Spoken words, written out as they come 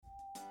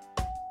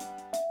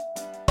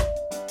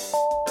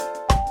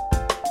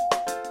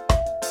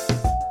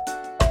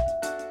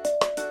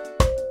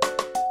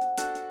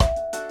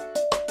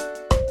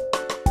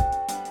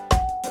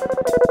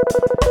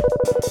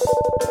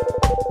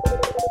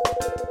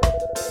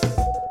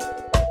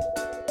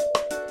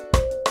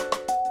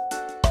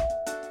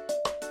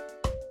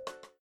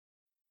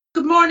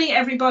morning,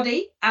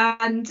 everybody,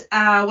 and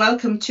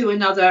welcome to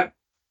another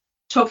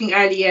Talking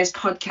Early Years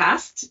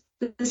podcast.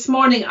 This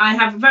morning, I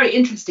have a very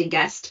interesting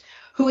guest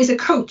who is a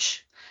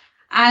coach.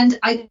 And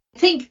I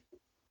think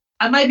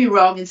I might be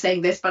wrong in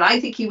saying this, but I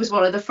think he was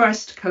one of the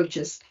first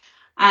coaches.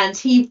 And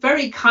he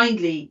very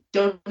kindly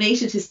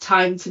donated his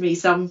time to me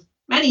some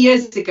many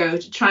years ago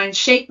to try and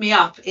shape me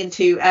up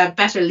into a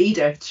better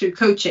leader through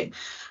coaching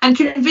and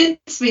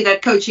convinced me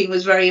that coaching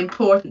was very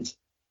important.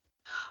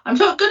 I'm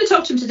going to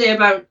talk to him today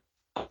about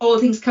all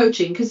things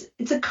coaching because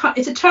it's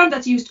a term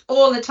that's used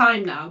all the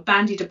time now,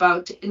 bandied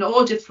about in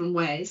all different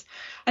ways.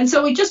 And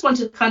so we just want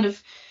to kind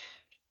of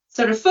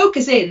sort of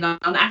focus in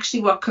on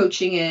actually what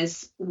coaching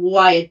is,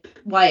 why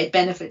it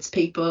benefits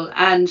people,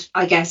 and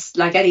I guess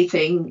like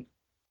anything,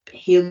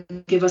 he'll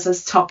give us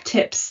his top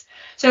tips.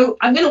 So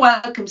I'm going to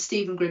welcome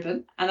Stephen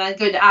Gribben, and I'm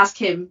going to ask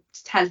him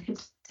to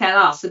tell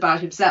us about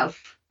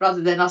himself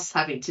rather than us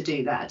having to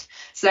do that.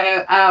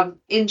 So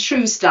in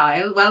true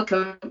style,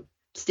 welcome,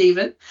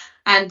 Stephen.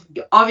 And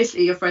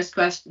obviously your first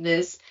question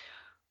is,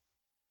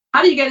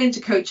 how do you get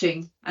into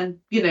coaching? And,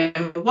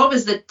 what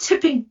was the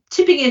tipping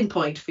in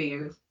point for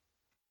you?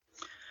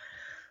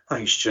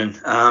 Thanks, June.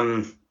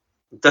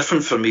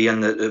 Different for me in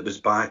that it was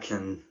back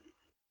in,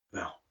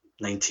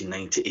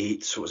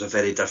 1998, so it was a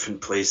very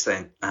different place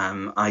then.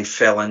 I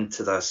fell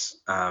into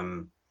this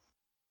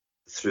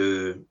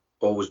through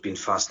always being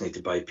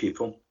fascinated by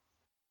people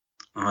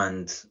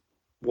and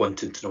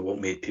wanting to know what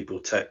made people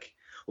tick,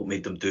 what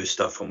made them do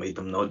stuff, what made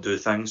them not do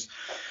things.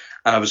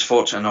 And I was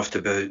fortunate enough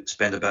to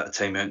spend a bit of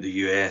time out in the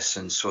US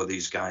and saw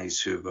these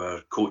guys who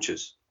were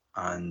coaches,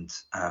 and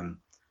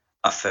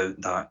I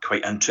found that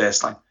quite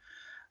interesting.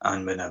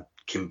 And when I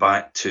came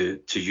back to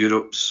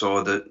Europe,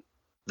 saw that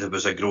there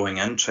was a growing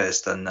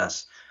interest in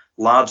this,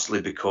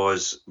 largely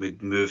because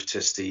we'd moved to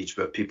a stage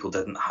where people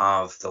didn't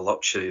have the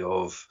luxury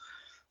of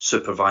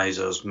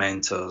supervisors,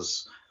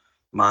 mentors,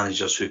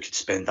 managers who could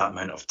spend that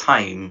amount of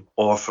time,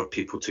 or for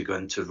people to go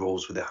into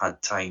roles where they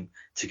had time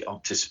to get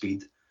up to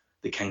speed.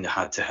 They kind of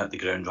had to hit the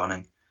ground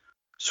running.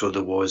 So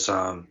there was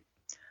an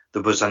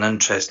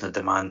interest and a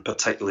demand,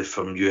 particularly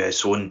from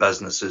US-owned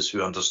businesses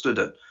who understood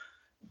it,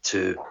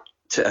 to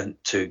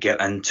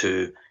get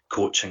into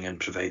coaching and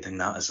providing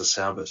that as a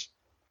service.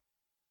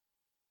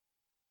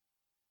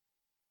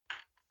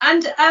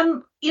 And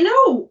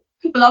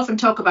people often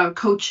talk about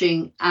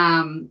coaching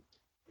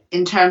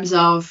in terms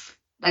of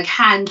like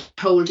hand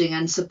holding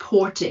and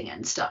supporting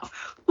and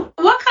stuff.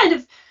 What kind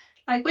of,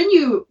 like when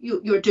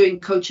you're doing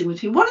coaching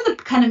with people, what are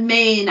the kind of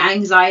main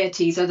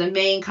anxieties or the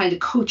main kind of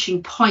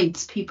coaching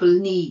points people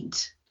need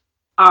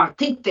or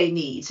think they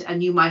need,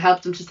 and you might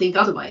help them to think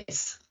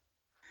otherwise?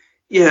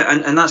 Yeah,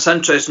 and that's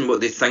interesting what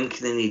they think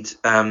they need.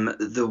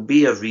 There'll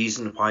be a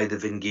reason why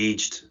they've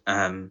engaged.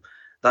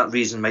 That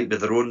reason might be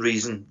their own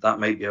reason. That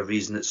might be a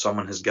reason that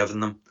someone has given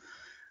them.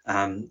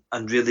 And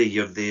really,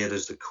 you're there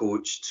as the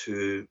coach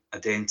to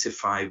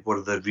identify what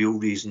are the real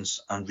reasons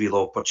and real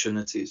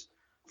opportunities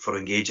for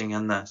engaging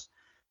in this.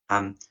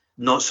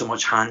 Not so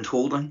much hand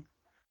holding,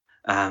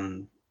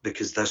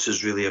 because this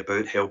is really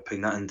about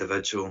helping that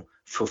individual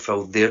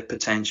fulfill their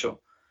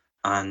potential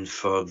and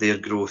for their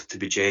growth to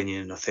be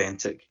genuine and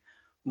authentic.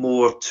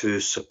 More to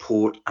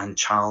support and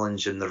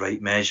challenge in the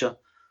right measure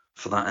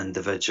for that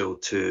individual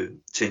to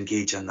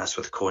engage in this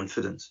with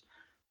confidence.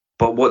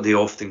 But what they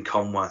often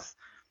come with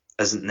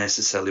isn't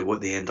necessarily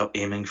what they end up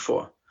aiming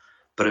for,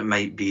 but it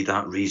might be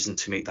that reason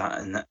to make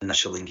that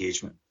initial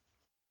engagement.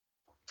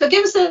 So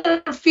give us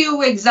a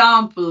few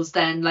examples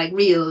then, like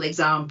real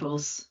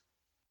examples.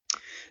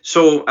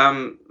 So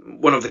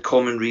one of the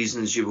common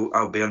reasons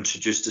I'll be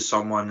introduced to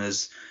someone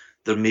is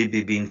they're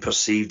maybe being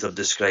perceived or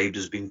described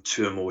as being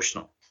too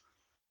emotional.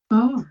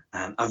 Oh.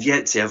 I've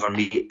yet to ever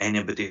meet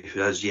anybody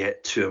who is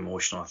yet too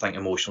emotional. I think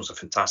emotional is a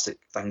fantastic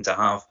thing to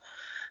have,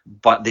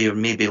 but they are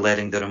maybe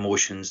letting their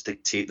emotions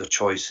dictate their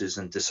choices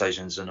and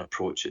decisions and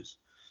approaches.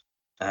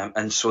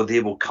 And so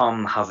they will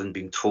come having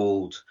been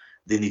told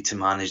they need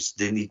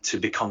to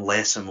become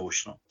less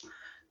emotional.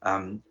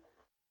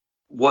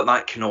 What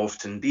that can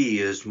often be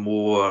is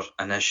more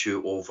an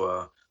issue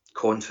over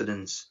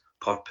confidence,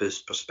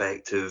 purpose,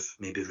 perspective,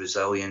 maybe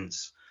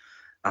resilience,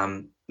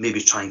 maybe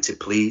trying to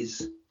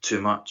please too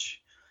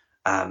much,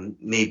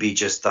 maybe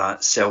just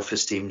that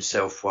self-esteem,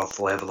 self-worth,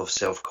 level of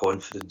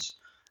self-confidence,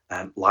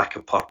 lack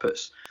of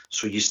purpose.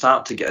 So you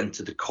start to get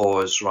into the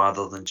cause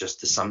rather than just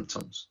the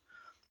symptoms,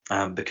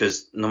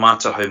 because no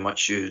matter how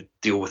much you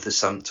deal with the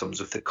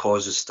symptoms, if the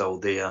cause is still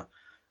there,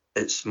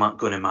 it's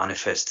going to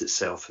manifest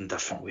itself in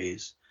different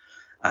ways.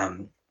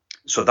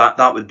 So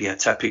that would be a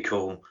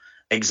typical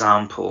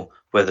example,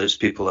 whether it's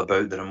people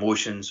about their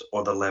emotions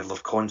or their level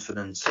of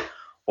confidence,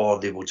 or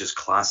they will just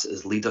class it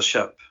as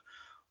leadership,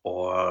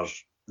 or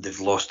they've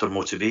lost their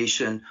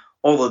motivation.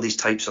 All of these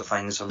types of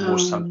things are more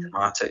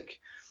symptomatic.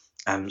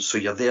 So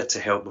you're there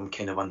to help them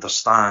kind of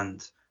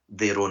understand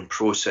their own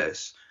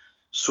process,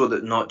 so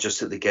that not just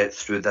that they get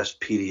through this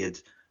period,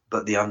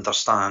 but they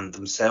understand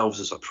themselves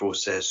as a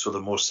process, so they're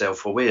more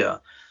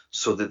self-aware,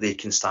 so that they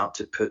can start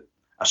to put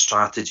a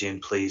strategy in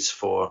place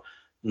for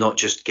not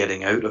just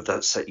getting out of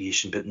that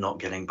situation, but not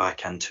getting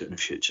back into it in the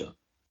future.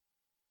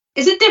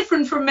 Is it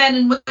different for men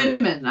and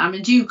women? I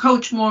mean, do you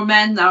coach more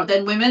men now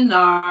than women,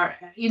 or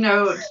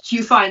do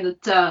you find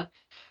that the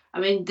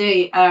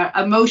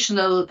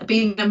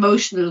being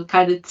emotional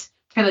kind of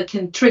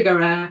can trigger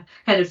a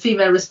kind of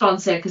female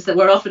response there, because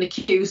we're often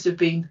accused of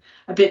being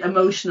a bit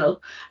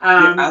emotional,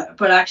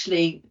 but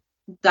actually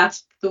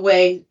that's the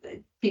way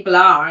people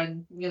are,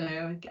 and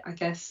I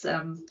guess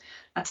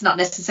that's not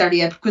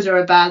necessarily a good or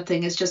a bad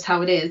thing. It's just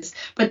how it is.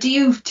 But do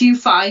you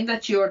find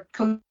that you're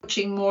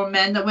coaching more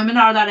men than women,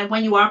 or that and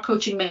when you are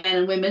coaching men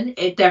and women,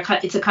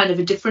 it's a kind of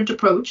a different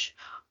approach?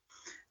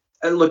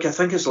 Look, I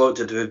think it's a lot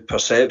to do with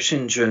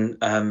perception, June.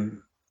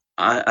 And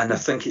I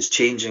think it's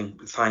changing,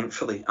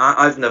 thankfully.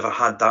 I've never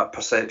had that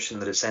perception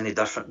that it's any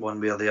different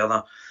one way or the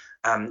other.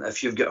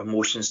 If you've got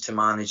emotions to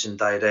manage and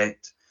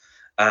direct,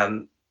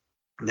 then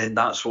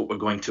that's what we're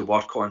going to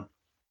work on.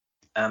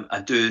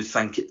 I do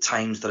think at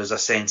times there is a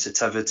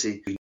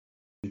sensitivity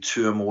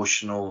too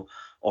emotional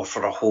or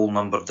for a whole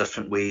number of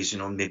different ways,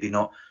 maybe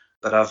not.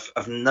 But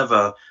I've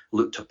never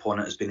looked upon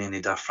it as being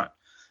any different.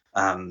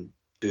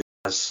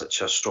 As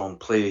such a strong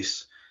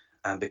place,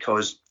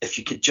 because if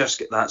you could just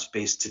get that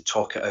space to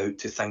talk it out,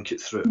 to think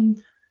it through,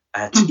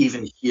 to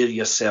even hear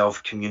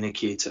yourself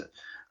communicate it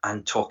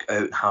and talk it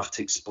out and have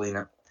to explain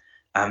it,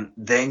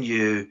 then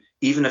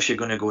even if you're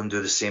going to go and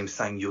do the same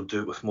thing, you'll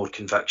do it with more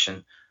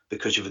conviction,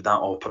 because you've had that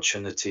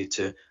opportunity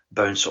to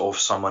bounce it off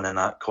someone in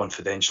that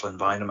confidential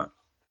environment.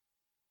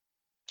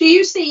 Do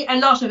you see a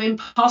lot of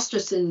imposter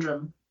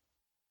syndrome?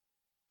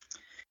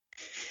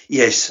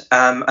 Yes,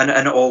 and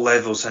at all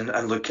levels.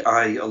 And look,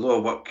 although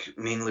I work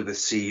mainly with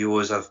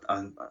CEOs,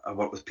 I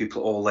work with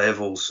people at all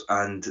levels,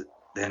 and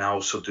then I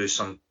also do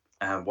some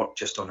work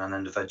just on an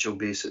individual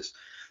basis.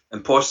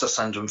 Imposter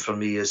syndrome for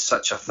me is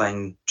such a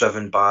thing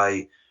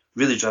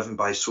really driven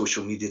by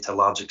social media to a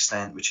large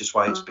extent, which is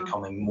why it's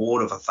becoming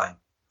more of a thing.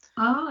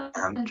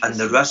 And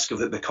the risk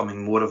of it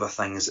becoming more of a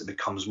thing is it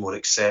becomes more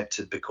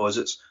accepted because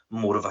it's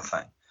more of a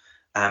thing.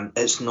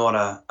 It's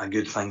not a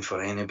good thing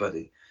for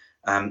anybody.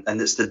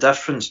 And it's the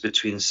difference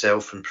between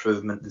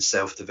self-improvement and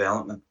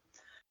self-development.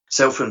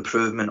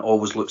 Self-improvement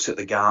always looks at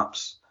the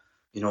gaps,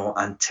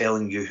 and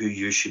telling you who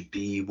you should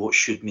be, what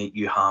should make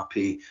you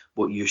happy,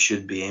 what you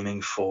should be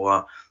aiming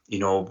for,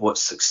 what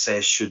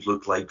success should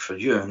look like for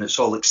you. And it's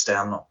all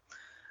external.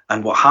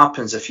 And what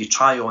happens if you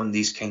try on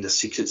these kind of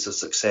secrets of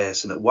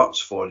success and it works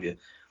for you,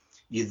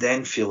 you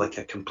then feel like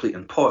a complete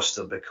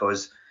imposter,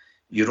 because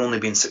you're only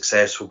being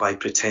successful by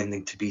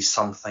pretending to be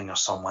something or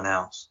someone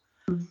else.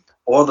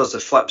 Or there's a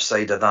flip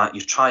side of that.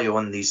 You try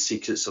on these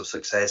secrets of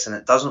success and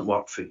it doesn't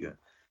work for you.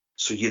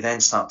 So you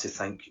then start to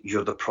think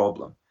you're the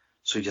problem.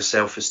 So your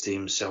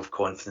self-esteem,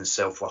 self-confidence,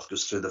 self-worth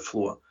goes through the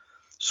floor.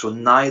 So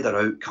neither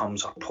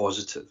outcomes are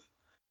positive.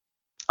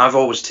 I've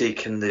always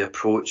taken the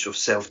approach of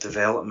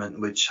self-development,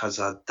 which has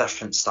a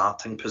different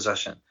starting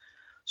position.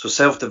 So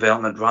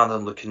self-development, rather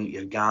than looking at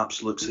your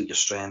gaps, looks at your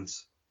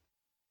strengths,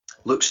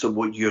 looks at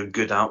what you're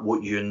good at,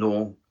 what you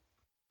know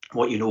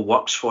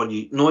works for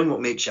you, knowing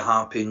what makes you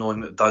happy,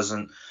 knowing what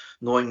doesn't,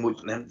 knowing what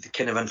the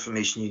kind of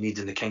information you need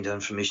and the kind of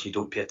information you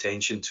don't pay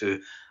attention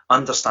to,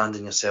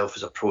 understanding yourself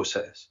as a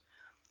process,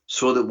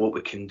 so that what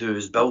we can do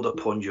is build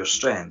upon your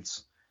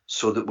strengths,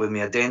 so that when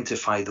we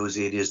identify those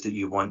areas that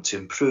you want to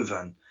improve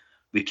in,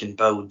 we can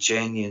build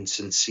genuine,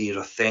 sincere,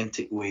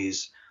 authentic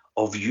ways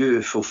of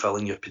you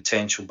fulfilling your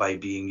potential by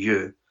being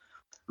you,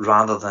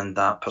 rather than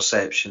that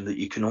perception that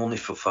you can only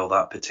fulfill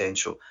that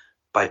potential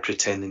by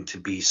pretending to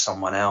be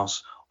someone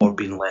else or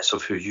being less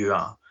of who you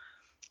are.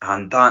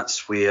 And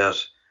that's where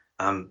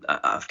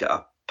I've got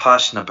a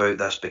passion about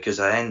this, because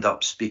I end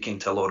up speaking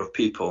to a lot of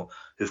people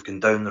who've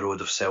gone down the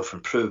road of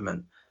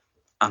self-improvement.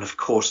 And of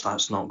course,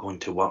 that's not going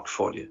to work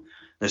for you.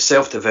 Now,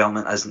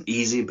 self-development isn't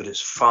easy, but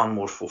it's far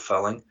more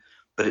fulfilling.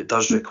 But it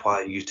does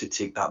require you to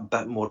take that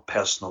bit more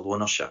personal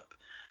ownership.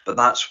 But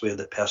that's where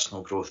the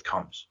personal growth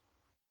comes.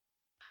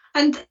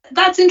 And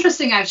that's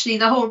interesting, actually,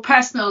 the whole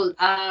personal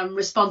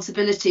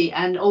responsibility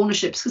and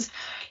ownership. Because,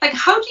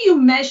 how do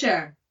you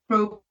measure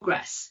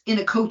progress in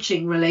a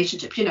coaching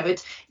relationship?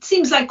 It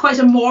seems like quite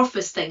a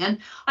amorphous thing. And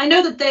I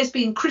know that there's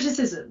been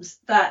criticisms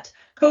that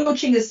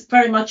coaching is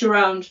very much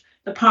around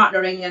the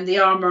partnering and the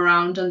arm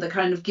around and the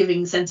kind of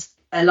giving sense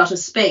a lot of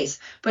space.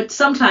 But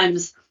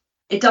sometimes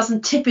it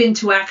doesn't tip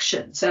into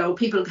action. So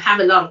people have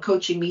a lot of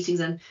coaching meetings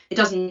and they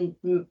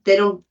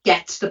don't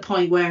get to the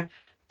point where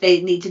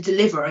they need to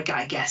deliver,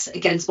 I guess,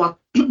 against what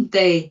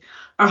they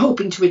are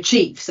hoping to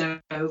achieve. So,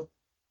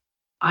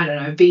 I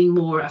don't know, being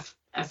more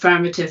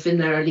affirmative in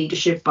their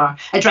leadership or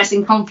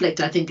addressing conflict,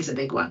 I think, is a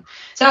big one.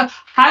 So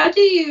how do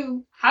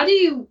you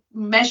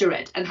measure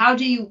it, and how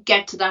do you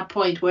get to that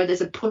point where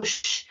there's a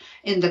push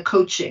in the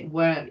coaching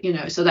where,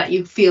 so that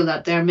you feel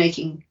that they're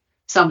making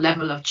some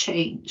level of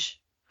change?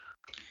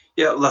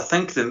 Yeah, well, I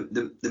think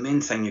the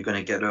main thing you're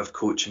going to get out of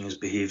coaching is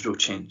behavioural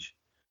change.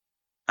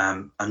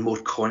 And more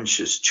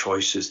conscious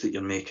choices that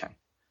you're making.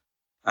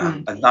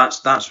 And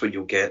that's what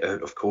you'll get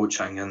out of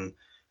coaching. And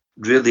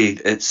really,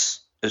 it's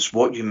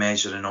what you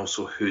measure and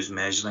also who's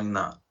measuring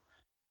that.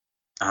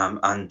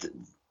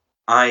 And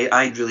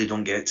I really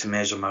don't get to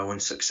measure my own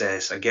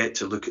success. I get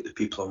to look at the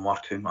people I'm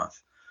working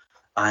with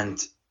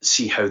and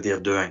see how they're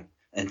doing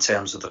in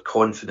terms of their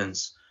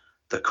confidence,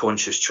 their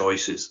conscious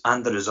choices,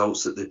 and the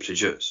results that they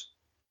produce.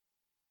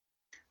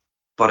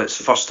 But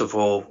it's first of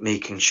all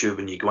making sure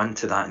when you go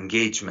into that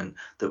engagement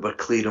that we're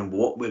clear on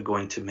what we're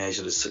going to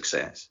measure as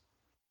success,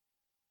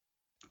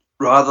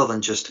 rather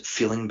than just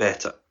feeling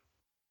better.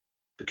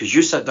 Because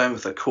you sit down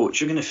with a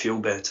coach, you're going to feel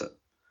better.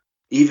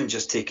 Even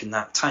just taking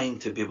that time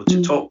to be able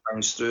to talk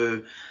things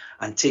through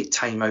and take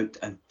time out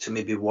and to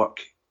maybe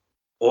work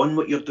on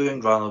what you're doing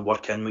rather than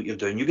work in what you're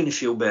doing, you're going to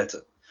feel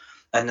better.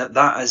 And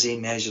that is a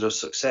measure of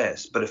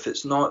success. But if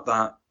it's not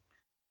that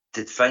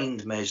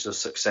defined measure of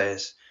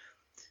success,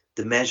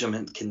 the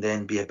measurement can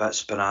then be a bit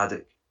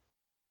sporadic.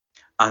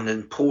 And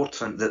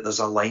important that there's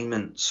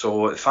alignment.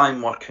 So if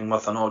I'm working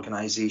with an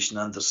organisation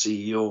and their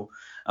CEO,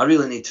 I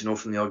really need to know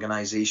from the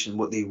organisation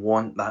what they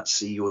want that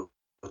CEO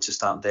to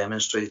start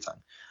demonstrating,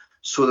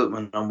 so that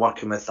when I'm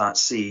working with that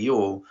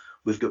CEO,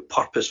 we've got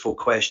purposeful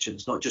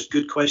questions, not just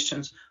good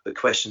questions, but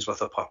questions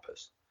with a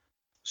purpose,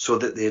 so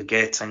that they're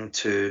getting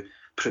to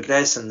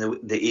progress in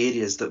the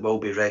areas that will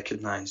be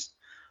recognised.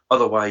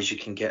 Otherwise, you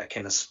can get a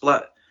kind of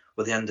split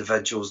with the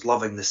individuals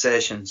loving the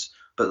sessions,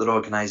 but their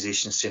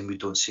organisation saying we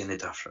don't see any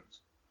difference.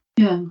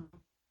 Yeah.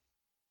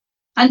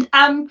 And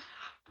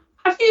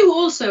have you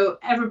also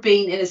ever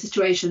been in a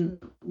situation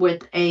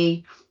with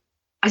I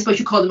suppose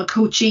you call them a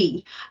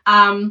coachee,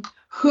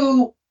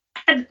 who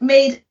had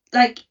made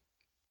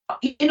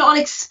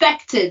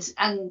unexpected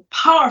and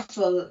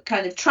powerful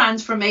kind of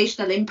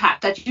transformational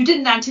impact that you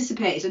didn't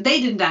anticipate and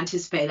they didn't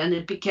anticipate, and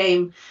it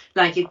became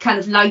like a kind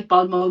of light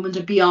bulb moment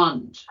or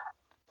beyond?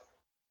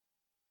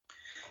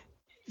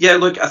 Yeah,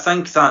 look, I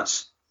think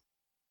that's,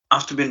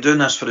 after being doing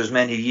this for as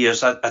many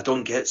years, I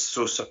don't get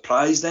so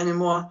surprised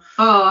anymore.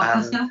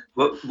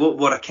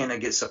 What I kind of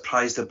get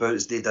surprised about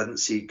is they didn't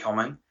see it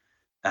coming.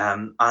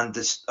 And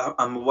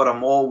what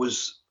I'm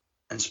always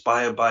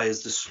inspired by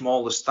is the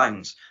smallest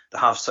things that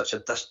have such a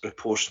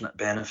disproportionate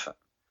benefit.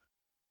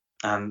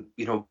 When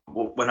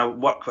I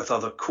work with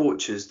other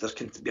coaches, there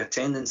can be a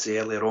tendency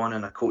earlier on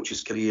in a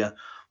coach's career,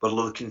 we're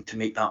looking to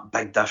make that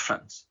big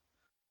difference.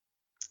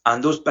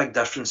 And those big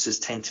differences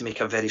tend to make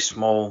a very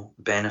small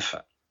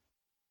benefit.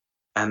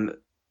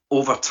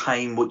 Over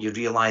time, what you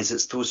realise,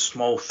 it's those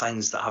small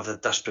things that have the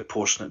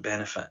disproportionate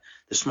benefit,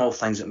 the small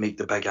things that make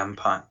the big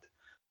impact.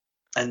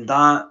 And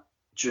that,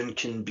 June,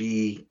 can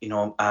be,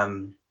 well,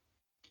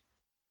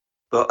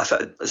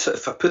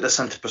 if I put this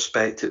into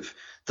perspective,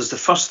 there's the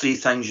first three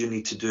things you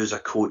need to do as a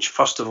coach.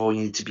 First of all,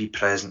 you need to be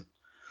present.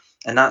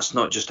 And that's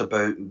not just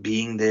about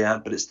being there,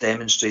 but it's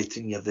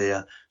demonstrating you're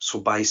there. So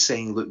by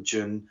saying, look,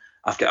 June,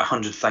 I've got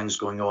 100 things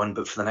going on,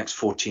 but for the next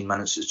 14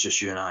 minutes, it's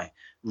just you and I.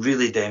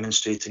 Really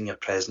demonstrating you're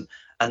present.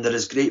 And there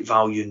is great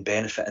value and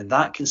benefit. And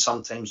that can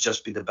sometimes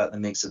just be the bit that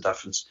makes the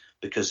difference,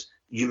 because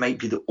you might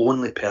be the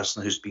only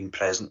person who's been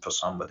present for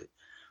somebody.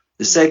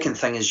 The second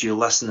thing is you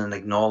listen and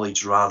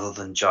acknowledge rather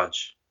than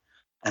judge.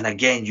 And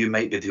again, you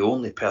might be the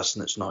only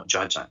person that's not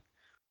judging.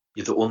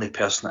 You're the only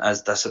person that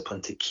is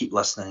disciplined to keep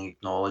listening and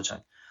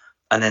acknowledging.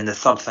 And then the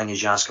third thing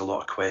is you ask a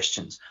lot of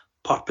questions,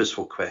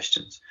 purposeful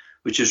questions,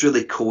 which is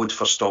really code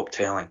for stop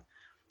telling,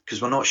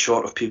 because we're not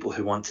short of people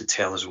who want to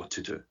tell us what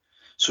to do.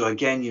 So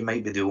again, you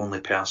might be the only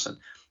person.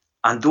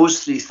 And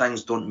those three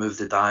things don't move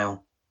the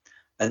dial.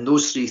 And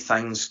those three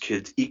things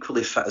could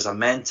equally fit as a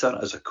mentor,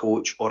 as a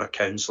coach, or a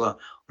counsellor,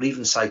 or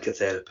even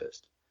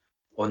psychotherapist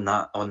on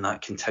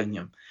that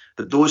continuum.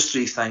 But those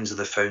three things are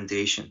the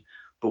foundation.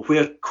 But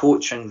where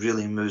coaching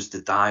really moves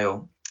the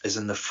dial is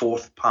in the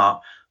fourth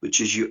part,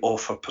 which is you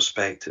offer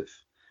perspective.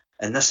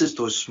 And this is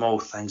those small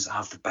things that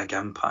have the big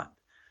impact.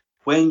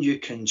 When you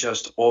can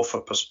just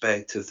offer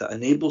perspective that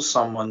enables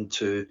someone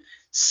to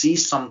see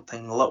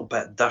something a little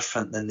bit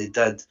different than they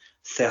did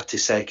 30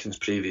 seconds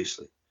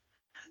previously,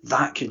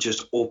 that can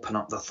just open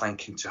up their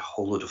thinking to a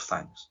whole load of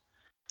things.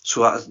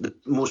 So the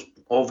most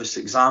obvious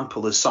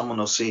example is someone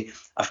will say,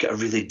 I've got a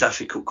really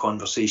difficult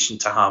conversation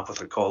to have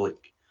with a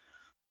colleague.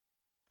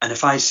 And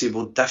if I say,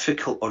 well,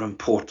 difficult or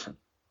important,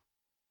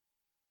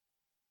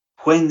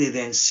 when they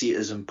then see it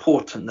as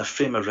important, their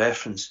frame of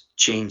reference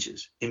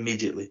changes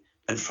immediately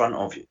in front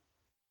of you.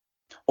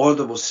 Or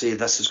they will say,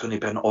 this is going to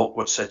be an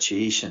awkward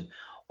situation.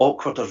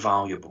 Awkward or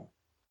valuable.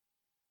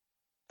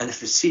 And if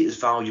they see it as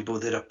valuable,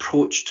 their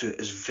approach to it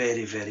is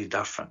very, very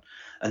different.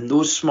 And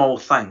those small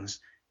things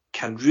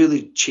can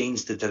really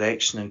change the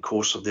direction and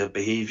course of their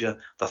behaviour,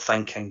 their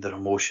thinking, their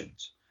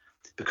emotions,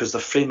 because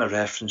their frame of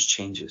reference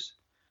changes.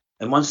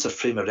 And once their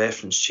frame of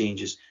reference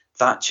changes,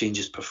 that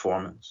changes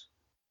performance.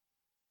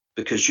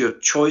 Because your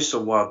choice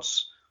of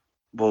words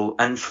will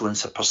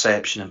influence a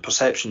perception, and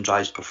perception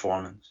drives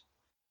performance.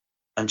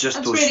 And just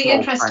That's those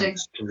really small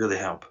things can really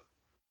help.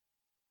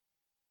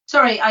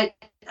 Sorry,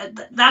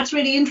 that's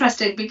really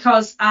interesting,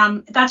 because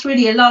that's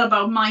really a lot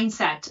about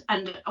mindset,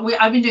 and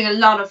I've been doing a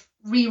lot of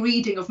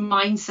rereading of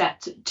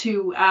mindset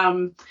to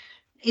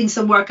in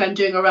some work I'm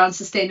doing around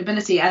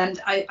sustainability, and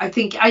I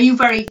think, are you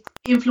very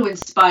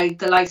influenced by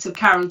the likes of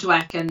Carol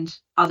Dweck and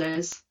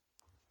others?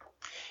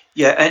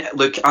 Yeah,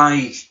 look,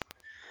 I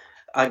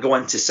go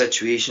into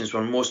situations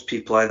where most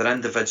people, either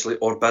individually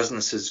or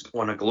businesses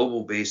on a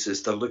global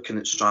basis, they're looking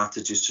at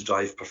strategies to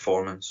drive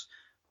performance.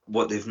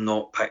 What they've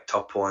not picked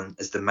up on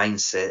is the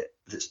mindset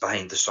that's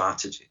behind the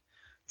strategy.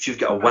 If you've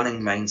got a Right.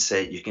 winning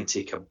mindset, you can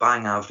take a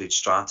bang average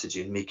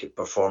strategy and make it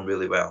perform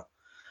really well.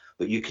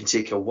 But you can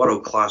take a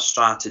world class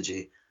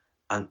strategy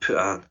and put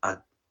an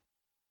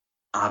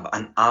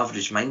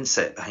average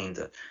mindset behind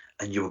it,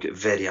 and you'll get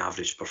very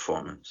average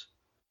performance.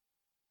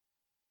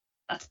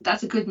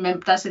 That's a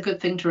good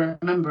thing to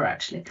remember,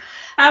 actually.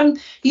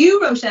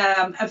 You wrote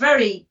a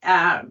very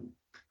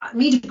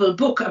readable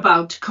book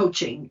about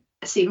coaching,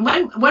 Stephen.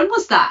 When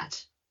was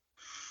that?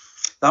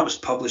 That was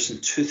published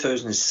in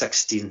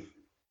 2016.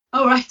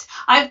 Oh, right.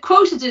 I've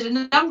quoted it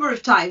a number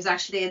of times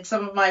actually in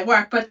some of my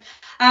work, but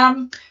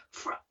um,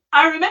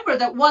 I remember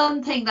that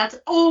one thing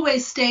that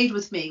always stayed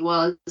with me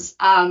was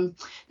the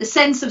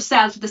sense of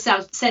self,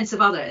 sense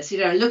of others.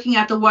 Looking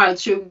at the world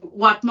through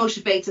what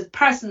motivates a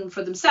person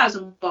for themselves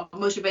and what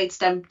motivates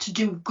them to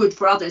do good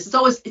for others. It's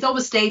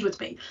always stayed with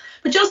me.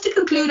 But just to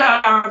conclude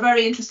our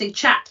very interesting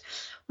chat,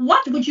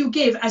 what would you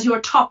give as your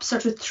top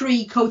sort of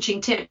 3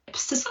 coaching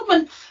tips to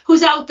someone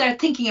who's out there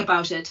thinking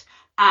about it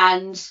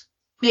and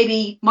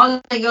maybe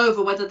mulling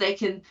over whether they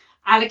can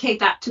allocate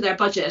that to their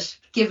budget,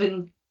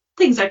 given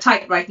things are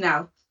tight right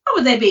now? What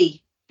would they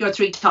be, your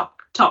 3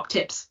 top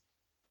tips?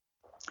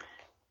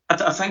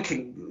 I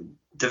think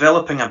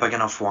developing a big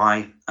enough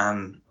why,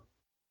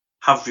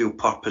 have real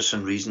purpose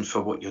and reason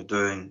for what you're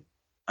doing,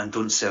 and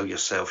don't sell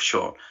yourself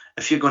short.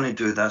 If you're going to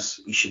do this,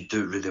 you should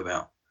do it really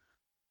well.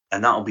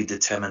 And that'll be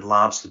determined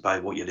largely by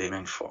what you're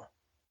aiming for.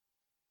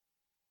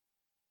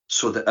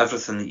 So that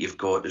everything that you've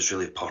got is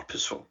really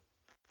purposeful,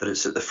 that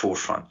it's at the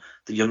forefront,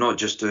 that you're not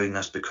just doing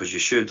this because you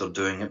should or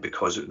doing it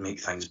because it would make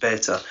things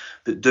better,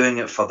 but doing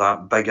it for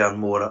that bigger,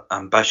 more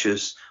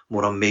ambitious,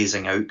 more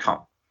amazing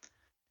outcome.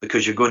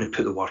 Because you're going to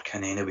put the work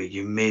in anyway,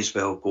 you may as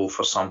well go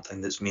for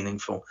something that's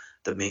meaningful,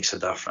 that makes a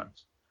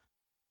difference.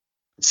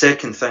 The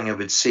second thing I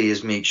would say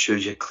is make sure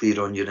you're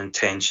clear on your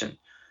intention.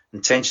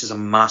 Intention is a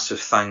massive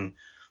thing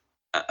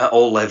at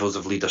all levels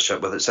of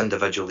leadership, whether it's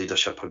individual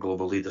leadership or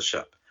global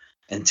leadership.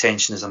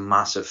 Intention is a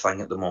massive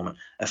thing at the moment.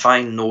 If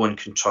I know and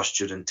can trust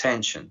your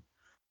intention,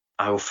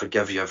 I will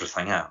forgive you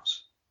everything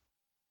else.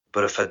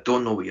 But if I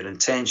don't know what your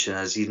intention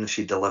is, even if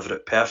you deliver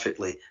it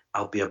perfectly,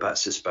 I'll be a bit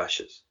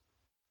suspicious.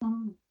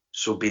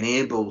 So being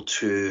able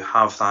to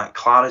have that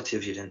clarity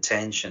of your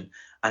intention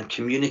and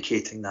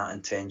communicating that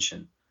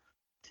intention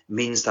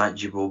means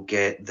that you will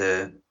get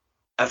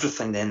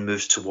everything then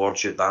moves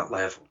towards you at that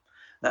level.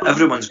 Now,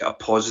 everyone's got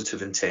a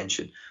positive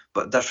intention,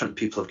 but different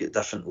people have got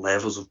different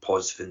levels of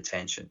positive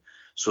intention.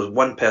 So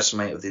one person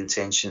might have the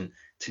intention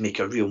to make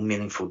a real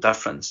meaningful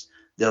difference.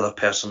 The other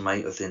person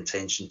might have the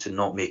intention to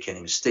not make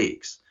any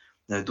mistakes.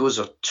 Now, those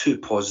are 2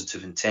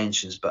 positive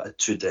intentions, but at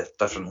 2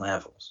 different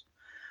levels.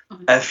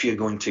 If you're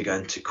going to go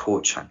into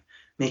coaching,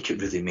 make it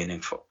really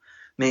meaningful.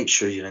 Make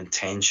sure your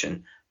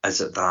intention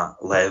is at that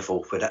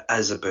level where it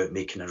is about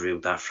making a real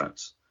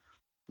difference.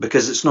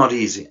 Because it's not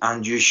easy,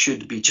 and you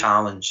should be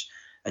challenged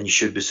and you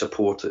should be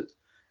supported.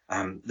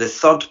 The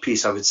third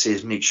piece I would say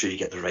is make sure you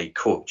get the right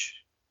coach.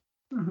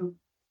 And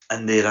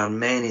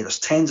there's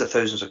tens of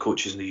thousands of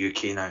coaches in the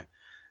UK now,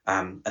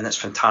 and it's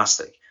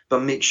fantastic.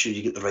 But make sure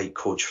you get the right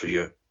coach for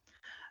you.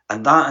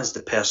 And that is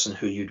the person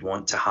who you'd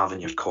want to have in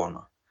your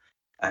corner.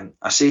 And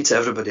I say to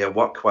everybody I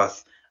work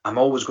with, I'm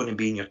always going to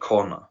be in your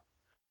corner.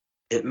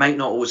 It might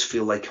not always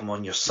feel like I'm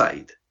on your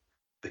side,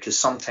 because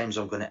sometimes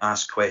I'm going to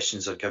ask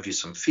questions or give you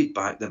some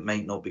feedback that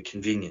might not be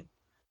convenient.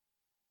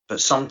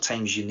 But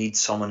sometimes you need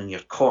someone in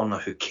your corner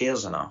who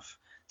cares enough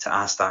to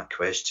ask that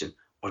question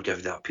or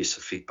give that piece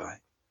of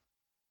feedback.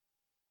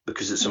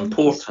 Because it's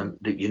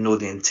important that you know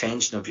the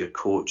intention of your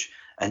coach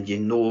and you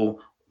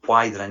know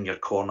why they're in your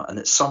corner, and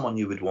it's someone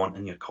you would want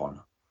in your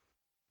corner.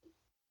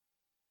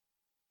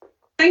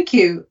 Thank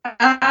you.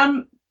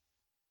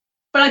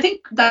 But I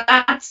think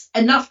that's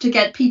enough to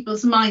get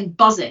people's mind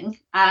buzzing,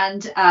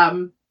 and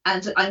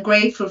I'm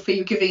grateful for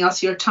you giving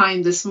us your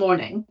time this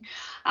morning.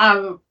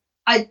 I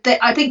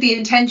think the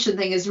intention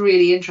thing is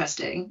really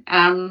interesting.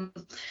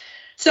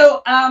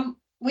 So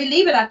we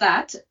leave it at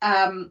that,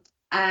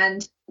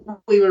 and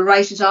we will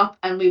write it up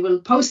and we will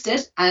post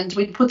it, and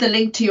we put the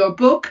link to your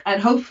book,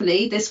 and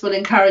hopefully this will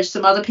encourage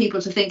some other people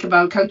to think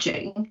about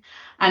coaching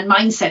and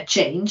mindset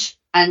change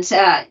and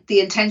the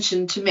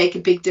intention to make a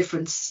big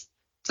difference.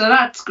 So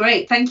that's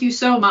great. Thank you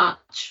so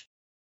much.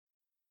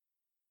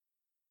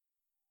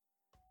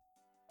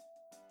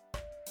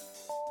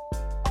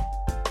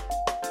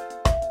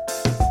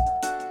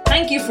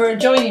 Thank you for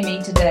joining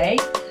me today.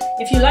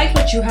 If you like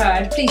what you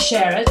heard, please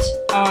share it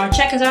or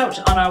check us out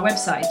on our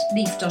website,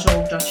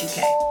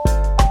 leaf.org.uk.